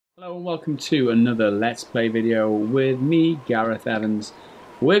Hello and welcome to another Let's Play video with me, Gareth Evans.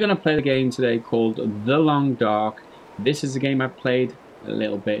 We're going to play the game today called The Long Dark. This is a game I've played a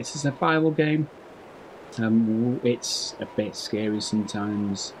little bit. It's a survival game. It's a bit scary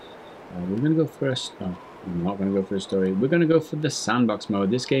sometimes. We're going to go first. Oh, I'm not going to go for a story. We're going to go for the sandbox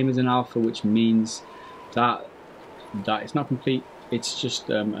mode. This game is an alpha, which means that it's not complete. It's just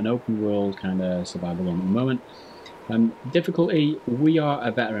an open world kind of survival game at the moment. Difficulty, we are a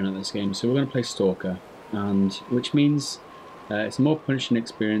veteran at this game, so we're going to play Stalker, and which means it's a more punishing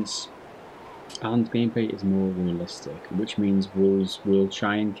experience, and gameplay is more realistic, which means wolves will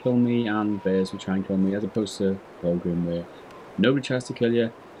try and kill me, and bears will try and kill me, as opposed to Pilgrim, where nobody tries to kill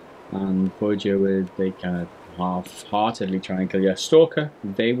you, and Voyager, where they kind of half-heartedly try and kill you. Stalker,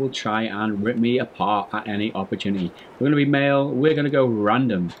 they will try and rip me apart at any opportunity. We're going to be male, we're going to go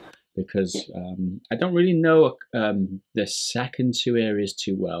random, because I don't really know the second two areas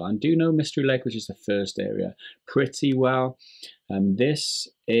too well. I do know Mystery Lake, which is the first area, pretty well. This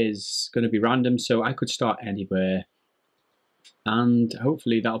is going to be random, so I could start anywhere, and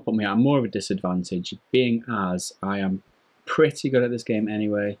hopefully that'll put me at more of a disadvantage, being as I am pretty good at this game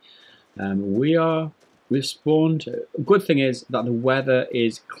anyway. We've spawned. A good thing is that the weather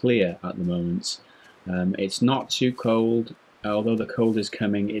is clear at the moment. It's not too cold. Although the cold is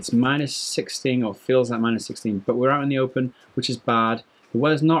coming, it's -16 or feels like -16, but we're out in the open, which is bad. The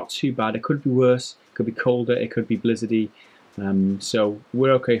weather's not too bad. It could be worse, it could be colder, it could be blizzardy, so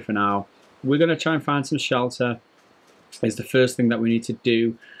we're okay for now. We're going to try and find some shelter is the first thing that we need to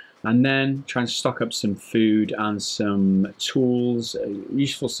do, and then try and stock up some food and some tools,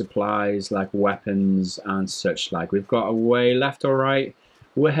 useful supplies like weapons and such like. We've got a way left or right.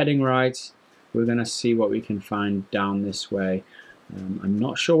 We're heading right. We're going to see what we can find down this way. I'm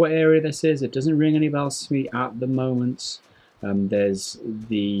not sure what area this is. It doesn't ring any bells to me at the moment. There's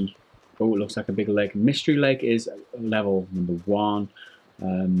the... oh, it looks like a big lake. Mystery Lake is level number 1.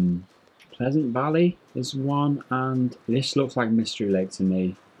 Pleasant Valley is 1. And this looks like Mystery Lake to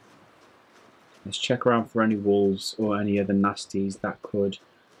me. Let's check around for any wolves or any other nasties that could...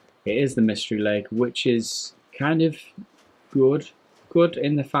 It is the Mystery Lake, which is kind of good. Good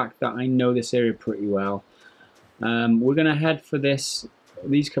in the fact that I know this area pretty well. We're going to head for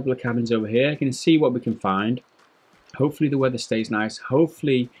these couple of cabins over here. You can see what we can find. Hopefully the weather stays nice.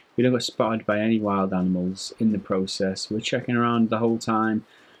 Hopefully we don't get spotted by any wild animals in the process. We're checking around the whole time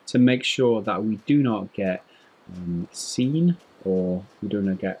to make sure that we do not get seen, or we do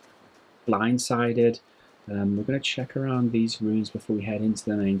not get blindsided. We're going to check around these rooms before we head into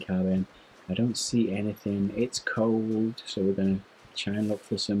the main cabin. I don't see anything. It's cold, so we're going to try and look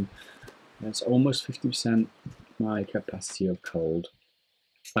for some. That's almost 50% my capacity of cold.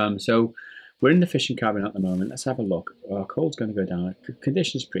 So we're in the fishing cabin at the moment. Let's have a look. Our cold's going to go down.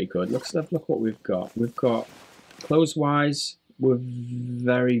 Conditions pretty good. Let's look what we've got. We've got clothes wise, we're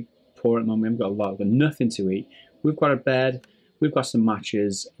very poor at the moment. We've got a lot. We've got nothing to eat. We've got a bed. We've got some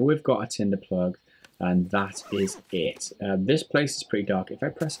matches. We've got a tinder plug, and that is it. This place is pretty dark. If I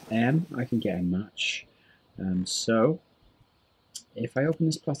press M, I can get a match. So if I open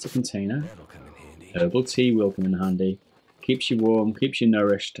this plastic container, herbal tea will come in handy. Keeps you warm, keeps you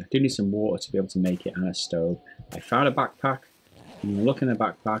nourished. I do need some water to be able to make it, and a stove. I found a backpack. I'm going to look in the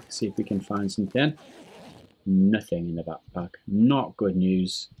backpack, see if we can find something. Nothing in the backpack. Not good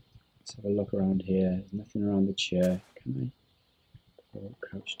news. Let's have a look around here. There's nothing around the chair. Can I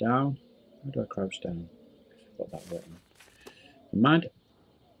crouch down? How do I crouch down? I've got that button. Mind.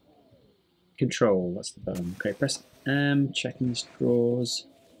 Control, that's the button. Okay, press M, checking these drawers.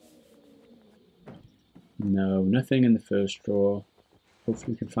 No, nothing in the first drawer.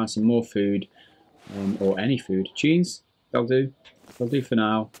 Hopefully we can find some more food, or any food. Jeans, they'll do. They'll do for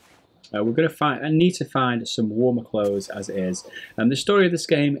now. We're going to find. I need to find some warmer clothes as it is. The story of this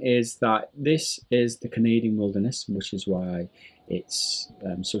game is that this is the Canadian wilderness, which is why it's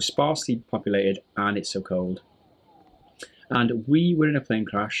so sparsely populated and it's so cold. And we were in a plane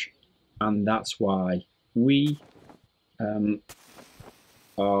crash, and that's why we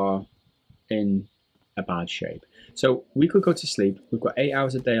are in a bad shape. So we could go to sleep. We've got 8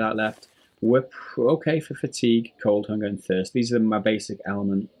 hours of daylight left. We're okay for fatigue, cold, hunger, and thirst. These are my basic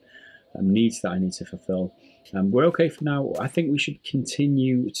element needs that I need to fulfill. We're okay for now. I think we should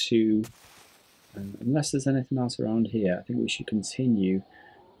continue to, unless there's anything else around here, I think we should continue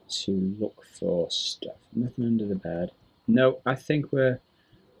to look for stuff. Nothing under the bed. No, I think we're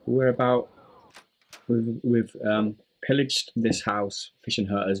about. We've pillaged this house, fishing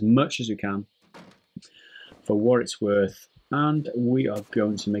hut, as much as we can for what it's worth, and we are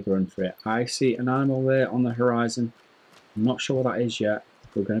going to make a run for it. I see an animal there on the horizon. I'm not sure what that is yet.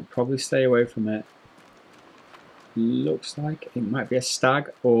 We're going to probably stay away from it. Looks like it might be a stag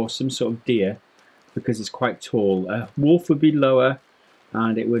or some sort of deer because it's quite tall. A wolf would be lower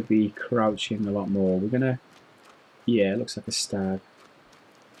and it would be crouching a lot more. We're going to, yeah, it looks like a stag.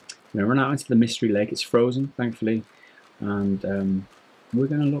 We're going to run out into the Mystery Lake. It's frozen, thankfully. And we're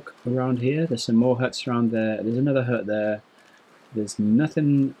going to look around here. There's some more huts around there. There's another hut there. There's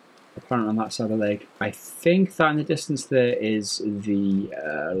nothing apparent on that side of the lake. I think that in the distance there is the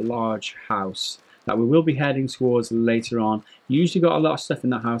large house that we will be heading towards later on. Usually got a lot of stuff in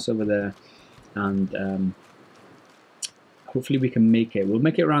that house over there, and hopefully we can make it. We'll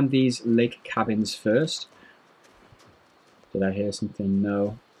make it around these lake cabins first. Did I hear something?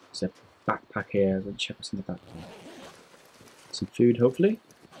 No. There's a backpack here. Let's check what's in the backpack. Some food, hopefully.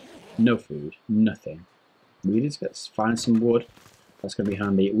 No food. Nothing. We need to find some wood. That's going to be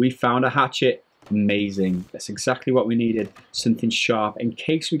handy. We found a hatchet. Amazing. That's exactly what we needed. Something sharp. In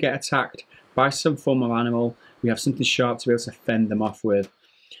case we get attacked by some form of animal, we have something sharp to be able to fend them off with.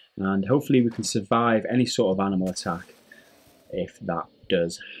 And hopefully we can survive any sort of animal attack if that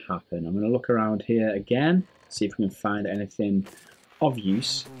does happen. I'm going to look around here again, see if we can find anything of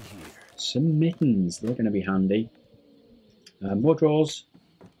use. Some mittens. They're going to be handy. More drawers.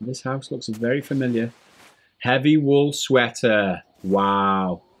 This house looks very familiar. Heavy wool sweater.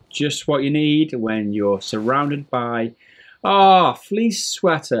 Wow. Just what you need when you're surrounded by... fleece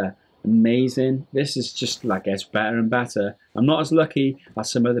sweater. Amazing. This is just, like, gets better and better. I'm not as lucky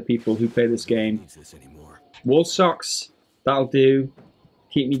as some other people who play this game. Wool socks. That'll do.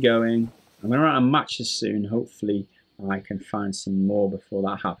 Keep me going. I'm going to run out of matches soon. Hopefully I can find some more before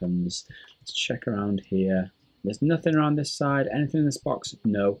that happens. Let's check around here. There's nothing around this side. Anything in this box?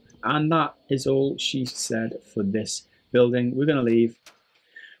 No. And that is all she said for this building. We're going to leave.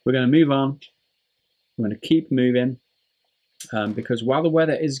 We're going to move on. We're going to keep moving. Because while the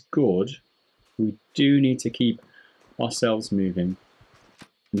weather is good, we do need to keep ourselves moving.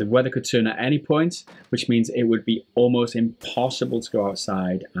 The weather could turn at any point, which means it would be almost impossible to go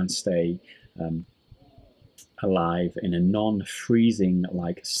outside and stay alive in a non-freezing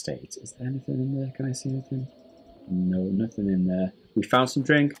like state. Is there anything in there? Can I see anything? No, nothing in there. We found some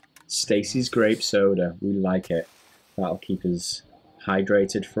drink. Stacy's grape soda. We like it. That'll keep us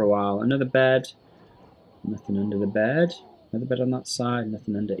hydrated for a while. Another bed. Nothing under the bed. Another bed on that side.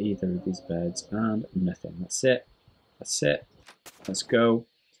 Nothing under either of these beds. And nothing. That's it. That's it. Let's go.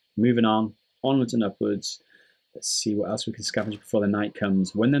 Moving on. Onwards and upwards. Let's see what else we can scavenge before the night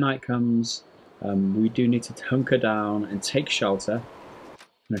comes. When the night comes, we do need to hunker down and take shelter.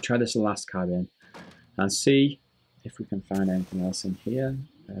 I'm going to try this last cabin and see if we can find anything else in here.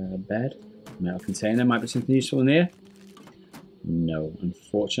 Bed, metal container, might be something useful in here. No,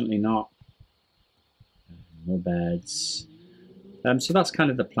 unfortunately not. No beds. So that's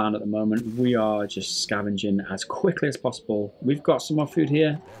kind of the plan at the moment. We are just scavenging as quickly as possible. We've got some more food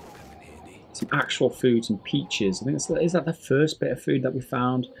here. Some actual food, some peaches. I think is that the first bit of food that we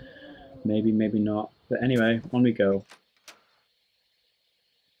found? Maybe, maybe not. But anyway, on we go.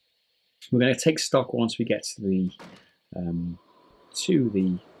 We're going to take stock once we get to the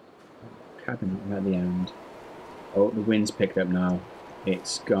cabin at the end. Oh, the wind's picked up now.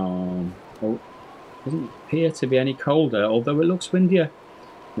 It's gone. Oh, doesn't appear to be any colder, although it looks windier.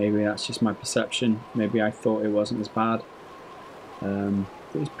 Maybe that's just my perception. Maybe I thought it wasn't as bad.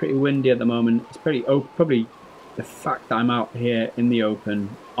 It's pretty windy at the moment. It's pretty probably the fact that I'm out here in the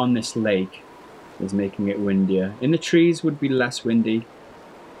open on this lake is making it windier. In the trees would be less windy.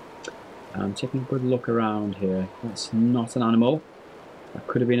 I'm taking a good look around here. That's not an animal. That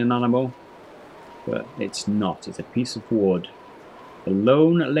could have been an animal, but it's not. It's a piece of wood. The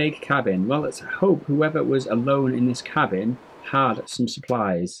Lone Lake Cabin. Well, let's hope whoever was alone in this cabin had some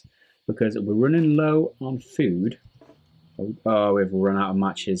supplies, because we're running low on food. Oh, we've run out of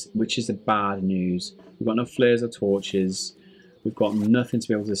matches, which is the bad news. We've got no flares or torches. We've got nothing to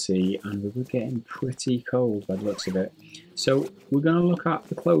be able to see, and we're getting pretty cold by the looks of it. So we're going to look at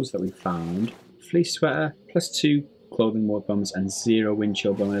the clothes that we found. Fleece sweater, +2 clothing ward bonus and 0 wind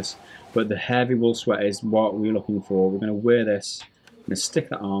chill bonus. But the heavy wool sweater is what we're looking for. We're going to wear this. I'm going to stick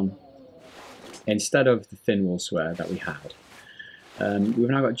that on instead of the thin wool sweater that we had. We've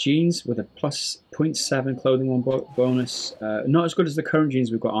now got jeans with a +0.7 clothing ward bonus. Not as good as the current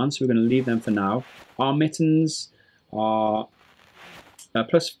jeans we've got on, so we're going to leave them for now. Our mittens are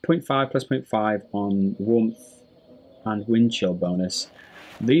 +0.5, +0.5 on warmth and wind chill bonus.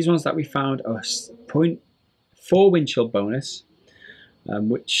 These ones that we found are 0.4 wind chill bonus,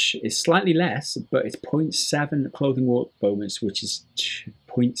 which is slightly less, but it's 0.7 clothing ward bonus, which is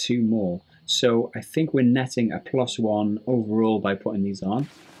 0.2 more. So I think we're netting a +1 overall by putting these on,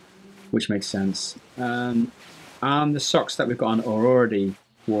 which makes sense. And the socks that we've got on are already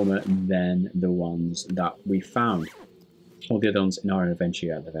warmer than the ones that we found, or the other ones in our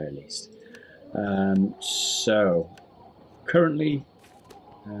adventure at the very least. So currently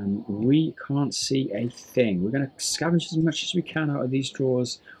we can't see a thing. We're going to scavenge as much as we can out of these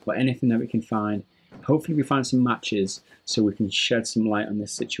drawers or anything that we can find. Hopefully we find some matches so we can shed some light on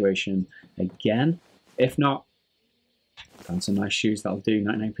this situation again. If not, found some nice shoes that'll do,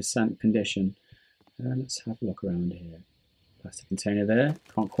 99% condition. Let's have a look around here. Plastic container there.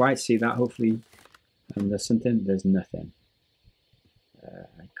 Can't quite see that. Hopefully there's something. There's nothing.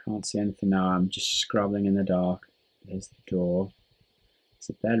 I can't see anything now. I'm just scrabbling in the dark. There's the door. There's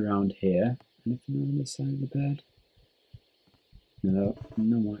a bed around here. Anything on the side of the bed? No,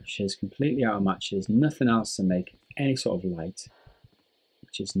 no matches. Completely out of matches. Nothing else to make any sort of light,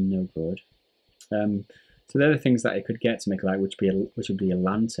 which is no good. So they're the things that it could get to make light, which would be a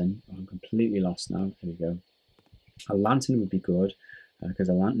lantern. Oh, I'm completely lost now. Here we go. A lantern would be good because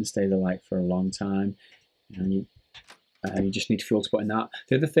a lantern stays alight for a long time, and you just need fuel to put in that.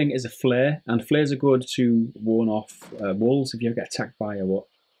 The other thing is a flare, and flares are good to warn off wolves if you ever get attacked by a wolf.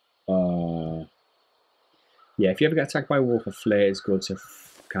 Yeah, if you ever get attacked by a wolf, a flare is good to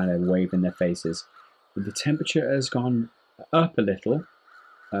kind of wave in their faces. But the temperature has gone up a little.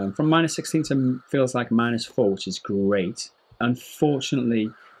 From -16 to feels like -4, which is great.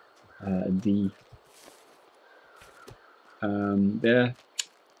 Unfortunately, there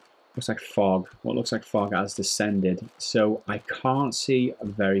looks like fog. What looks like fog has descended, so I can't see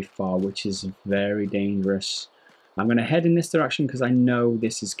very far, which is very dangerous. I'm going to head in this direction because I know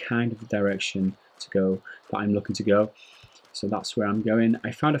this is kind of the direction to go that I'm looking to go. So that's where I'm going.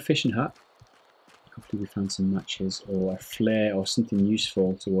 I found a fishing hut. Hopefully we found some matches or a flare or something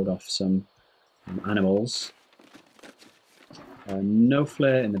useful to ward off some animals. No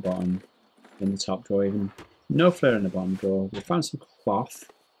flare in the bottom, in the top drawer even. No flare in the bottom drawer. We found some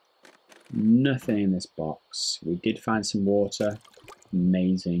cloth. Nothing in this box. We did find some water.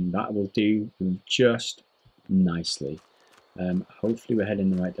 Amazing. That will do just nicely. Hopefully we're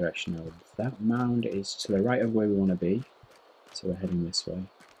heading in the right direction now. That mound is to the right of where we want to be. So we're heading this way.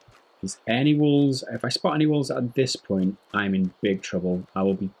 Is any wolves, if I spot any wolves at this point, I'm in big trouble. I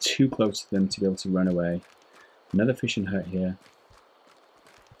will be too close to them to be able to run away. Another fishing hut here.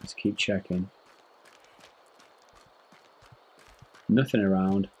 Let's keep checking. Nothing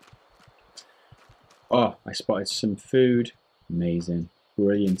around. Oh, I spotted some food. Amazing.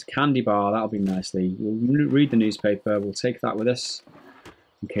 Brilliant. Candy bar, that'll be nicely. We'll read the newspaper. We'll take that with us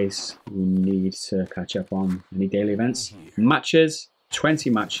in case we need to catch up on any daily events. Matches. 20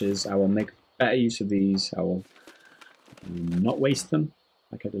 matches. I will make better use of these. I will not waste them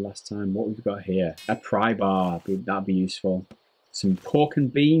like I did last time. What we've got here? A pry bar. That'd be useful. Some pork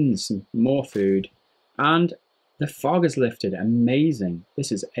and beans. Some more food. And the fog has lifted. Amazing. This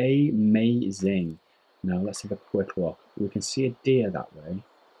is amazing. Now let's have a quick look. We can see a deer that way.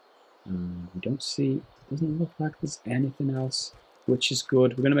 We don't see... Doesn't look like there's anything else, which is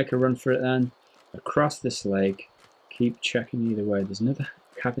good. We're going to make a run for it then. Across this lake. Keep checking either way. There's another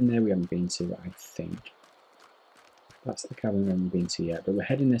cabin there we haven't been to, I think. That's the cabin we haven't been to yet. But we're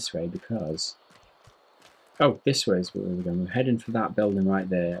heading this way because... Oh, this way is where we're going. We're heading for that building right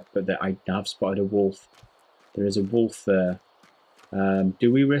there. But I have spotted a wolf. There is a wolf there.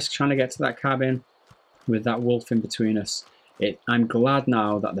 Do we risk trying to get to that cabin with that wolf in between us? I'm glad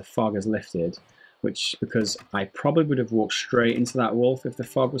now that the fog has lifted, because I probably would have walked straight into that wolf if the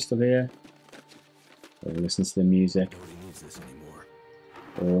fog was still here. We'll listen to the music.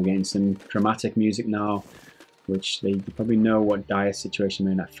 We're getting some dramatic music now, which they probably know what dire situation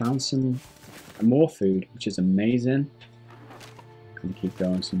we're in. I found some more food, which is amazing. Gonna keep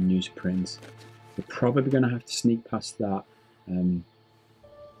going, some newsprints. We're probably gonna have to sneak past that.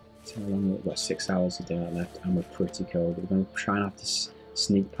 So how long? We've got 6 hours of daylight left, and we're pretty cold. We're gonna try and have to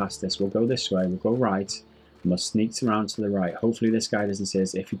sneak past this. We'll go this way. We'll go right. And we'll sneak around to the right. Hopefully this guy doesn't see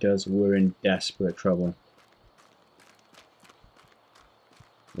us. If he does, we're in desperate trouble.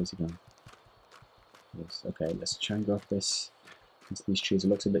 Where's he going? Yes. Okay, let's try and go up this into these trees. It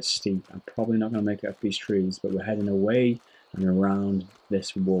looks a bit steep. I'm probably not going to make it up these trees, but we're heading away and around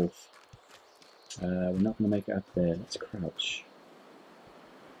this wolf. We're not going to make it up there. Let's crouch.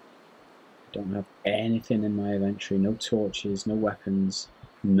 Don't have anything in my inventory. No torches, no weapons.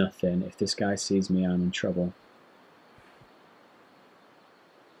 Nothing. If this guy sees me, I'm in trouble.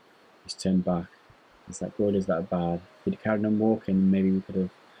 He's turned back. Is that good? Is that bad? If he'd carried on walking, maybe we could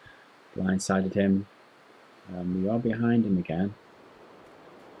have blindsided him. We are behind him again.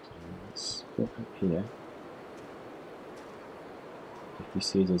 So let's walk up here. If he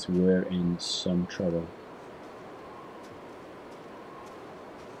sees us, we're in some trouble.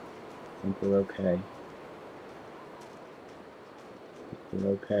 I think we're okay. We're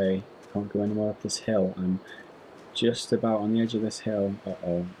okay. Can't go anymore up this hill. I'm just about on the edge of this hill.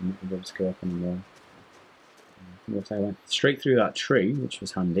 Uh-oh, I'm not able to go up anymore. I went straight through that tree, which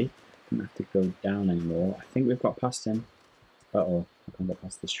was handy. Didn't have to go down anymore. I think we've got past him. Uh-oh, I can't get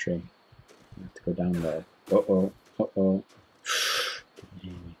past this tree. I have to go down there. Uh-oh, uh-oh. Didn't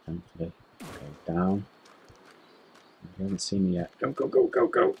hear me, thankfully. Okay, down. He hasn't seen me yet. Go, go, go, go,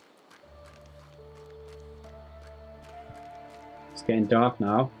 go! It's getting dark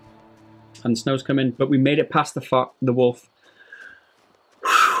now. And the snow's coming, but we made it past the wolf.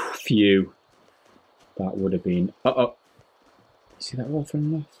 Phew. That would have been... Uh-oh. See that wolf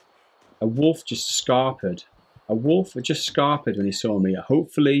running off? A wolf just scarpered. A wolf just scarpered when he saw me.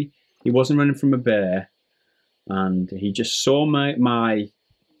 Hopefully, he wasn't running from a bear. And he just saw my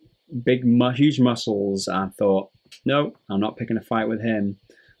big, huge muscles and thought, no, I'm not picking a fight with him.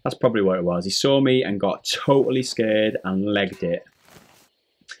 That's probably what it was. He saw me and got totally scared and legged it.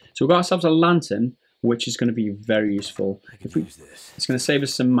 So we've got ourselves a lantern, which is going to be very useful. It's going to save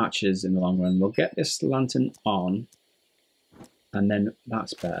us some matches in the long run. We'll get this lantern on, and then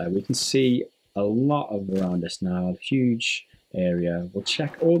that's better. We can see a lot of around us now, a huge area. We'll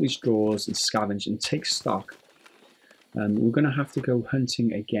check all these drawers and scavenge and take stock. We're going to have to go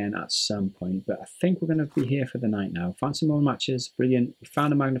hunting again at some point, but I think we're going to be here for the night now. Found some more matches, brilliant. We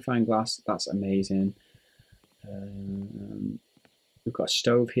found a magnifying glass, that's amazing. We've got a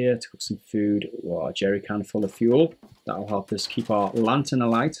stove here to cook some food, or a jerry can full of fuel. That'll help us keep our lantern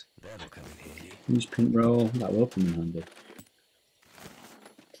alight. Use pint roll, that will come in handy.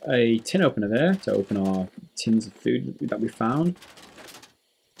 A tin opener there to open our tins of food that we found.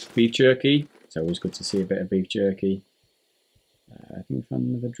 Beef jerky, it's always good to see a bit of beef jerky. I think we found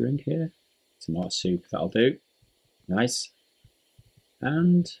another drink here. It's not a soup, that'll do. Nice.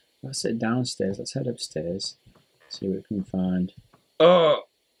 And that's it downstairs. Let's head upstairs. See what we can find. Oh!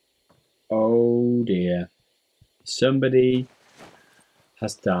 Oh dear. Somebody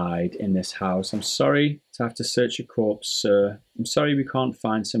has died in this house. I'm sorry to have to search your corpse, sir. I'm sorry we can't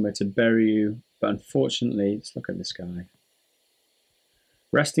find somewhere to bury you, but unfortunately, let's look at this guy.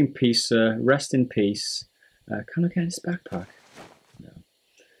 Rest in peace, sir. Rest in peace. Can I get his backpack?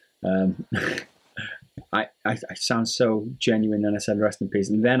 No. I sound so genuine when I said rest in peace,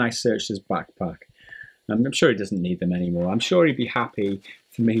 and then I searched his backpack. I'm sure he doesn't need them anymore. I'm sure he'd be happy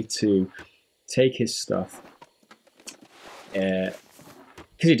for me to take his stuff. Because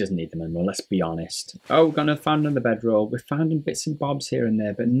he doesn't need them anymore, let's be honest. Oh, we've found another bedroll. We're finding bits and bobs here and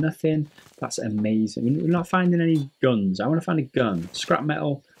there, but nothing that's amazing. We're not finding any guns. I want to find a gun. Scrap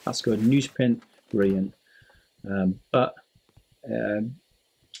metal, that's good. Newsprint, brilliant. But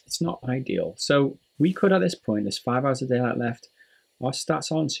it's not ideal. So we could, at this point, there's 5 hours of daylight left. Our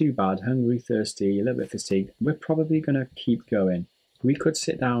stats aren't too bad. Hungry, thirsty, a little bit fatigued. We're probably going to keep going. We could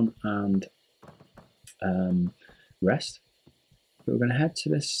sit down and rest. But we're going to head to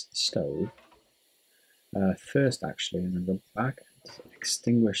this stove first, actually, and then go back and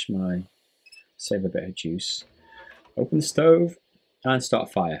extinguish my... save a bit of juice. Open the stove and start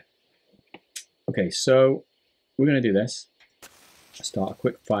a fire. Okay, so we're going to do this. Start a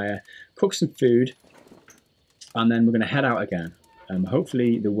quick fire, cook some food, and then we're going to head out again.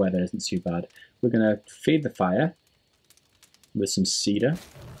 Hopefully the weather isn't too bad. We're going to feed the fire with some cedar.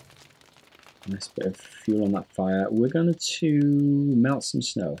 Nice bit of fuel on that fire. We're going to melt some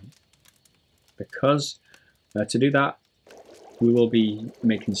snow. Because to do that, we will be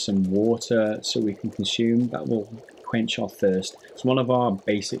making some water so we can consume. That will quench our thirst. So one of our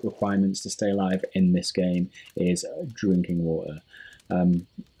basic requirements to stay alive in this game is drinking water.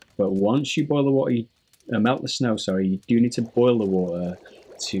 But once you boil the water, melt the snow, sorry, you do need to boil the water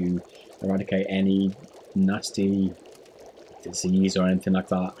to eradicate any nasty disease or anything like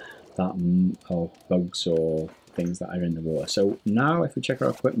that, or bugs or things that are in the water. So now if we check our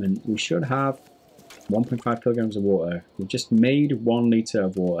equipment, we should have 1.5 kilograms of water. We've just made 1 litre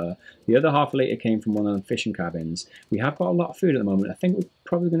of water. The other half a litre came from one of the fishing cabins. We have got a lot of food at the moment. I think we're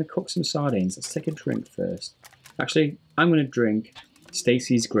probably going to cook some sardines. Let's take a drink first. Actually, I'm going to drink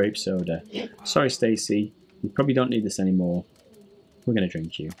Stacy's grape soda. Sorry, Stacy. We probably don't need this anymore. We're going to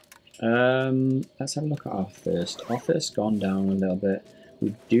drink you. Let's have a look at our thirst. Our thirst's gone down a little bit.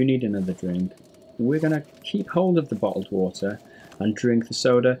 We do need another drink. We're going to keep hold of the bottled water and drink the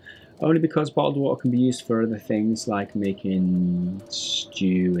soda, only because bottled water can be used for other things like making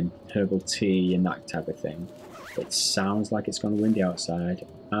stew and herbal tea and that type of thing. It sounds like it's gone windy outside,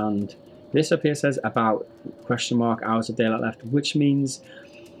 and This up here says about (hours of daylight left, which means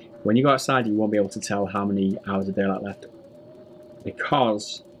when you go outside you won't be able to tell how many hours of daylight left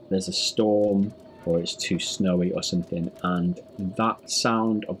because there's a storm or it's too snowy or something, and that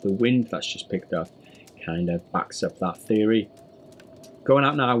sound of the wind that's just picked up kind of backs up that theory. Going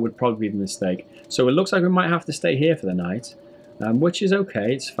out now would probably be a mistake. So it looks like we might have to stay here for the night, which is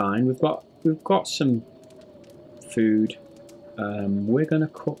okay. It's fine. We've got some food. We're gonna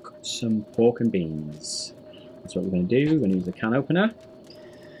cook some pork and beans. That's what we're gonna do. We're gonna use a can opener.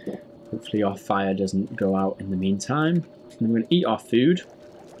 Hopefully our fire doesn't go out in the meantime. And we're gonna eat our food.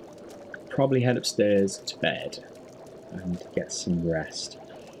 Probably head upstairs to bed and get some rest.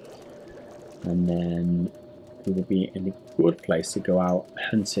 And then we will be in a good place to go out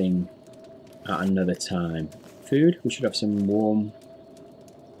hunting at another time. Food, we should have some warm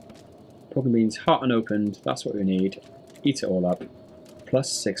pork and beans, hot and opened. That's what we need. Eat it all up. Plus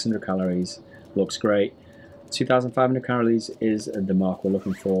 600 calories. Looks great. 2,500 calories is the mark we're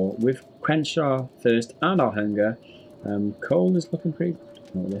looking for. We've quenched our thirst and our hunger. Cold is looking pretty good.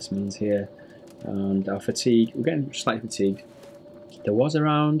 I don't know what this means here. And our fatigue, we're getting slightly fatigued. There was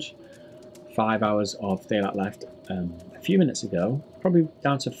around 5 hours of daylight left a few minutes ago, probably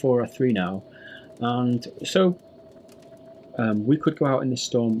down to 4 or 3 now. And so we could go out in this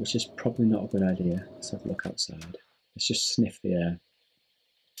storm, which is probably not a good idea. Let's have a look outside. Let's just sniff the air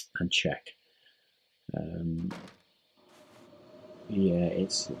and check. Yeah,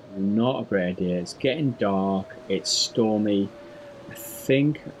 it's not a great idea. It's getting dark, it's stormy. I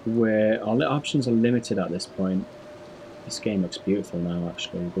think our options are limited at this point. This game looks beautiful now,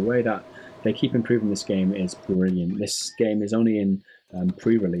 actually. The way that they keep improving this game is brilliant. This game is only in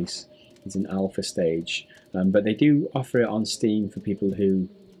pre-release. It's in alpha stage. But they do offer it on Steam for people who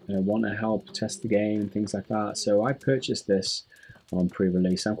want to help test the game and things like that. So I purchased this on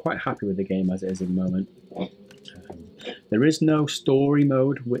pre-release. I'm quite happy with the game as it is at the moment. There is no story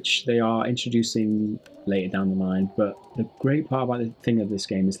mode, which they are introducing later down the line. But the great part about the thing of this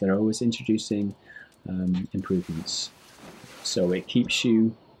game is they're always introducing improvements. So it keeps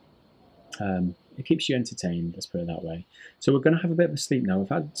you entertained, let's put it that way. So we're going to have a bit of a sleep now. We've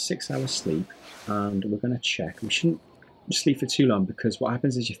had 6 hours sleep, and we're going to check. We shouldn't sleep for too long because what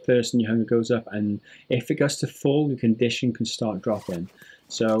happens is your thirst and your hunger goes up, and if it goes to full, your condition can start dropping.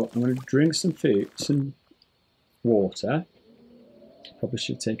 So I'm going to drink some water. Probably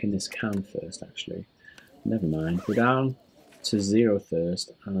should have taken this can first, actually. Never mind. We're down to 0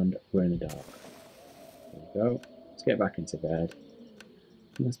 thirst, and we're in the dark. There we go. Let's get back into bed.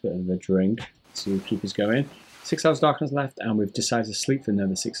 That's a bit of a drink to keep us going. 6 hours darkness left, and we've decided to sleep for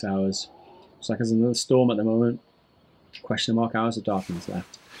another 6 hours. It's like there's another storm at the moment. Question mark hours of darkness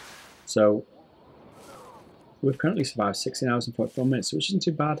left. So we've currently survived 16 hours and 44 minutes, which isn't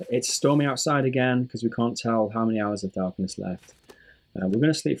too bad. It's stormy outside again because we can't tell how many hours of darkness left. We're going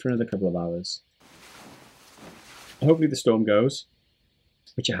to sleep for another couple of hours. Hopefully the storm goes,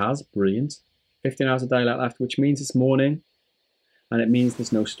 which it has. Brilliant. 15 hours of daylight left, which means it's morning, and it means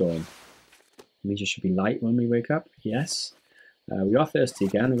there's no storm. It means it should be light when we wake up. Yes. We are thirsty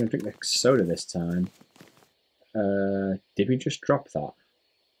again. We're going to drink the soda this time. Did we just drop that?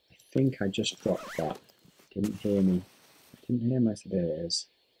 I think I just dropped that. Didn't hear me. I didn't hear myself. There it is.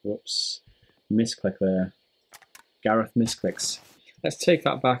 Whoops. Misclick there. Gareth misclicks. Let's take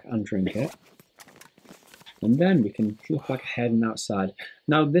that back and drink it. And then we can look like heading outside.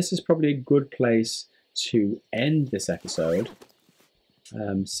 Now, this is probably a good place to end this episode.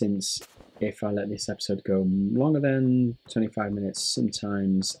 Since if I let this episode go longer than 25 minutes,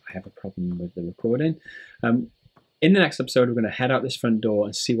 sometimes I have a problem with the recording. In the next episode, we're going to head out this front door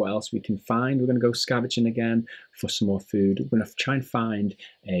and see what else we can find. We're going to go scavenging again for some more food. We're going to try and find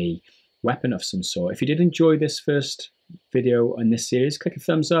a weapon of some sort. If you did enjoy this first video in this series, click a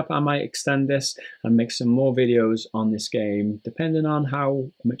thumbs up. I might extend this and make some more videos on this game, depending on how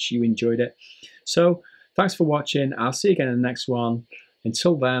much you enjoyed it. So, thanks for watching. I'll see you again in the next one.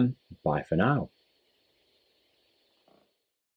 Until then, bye for now.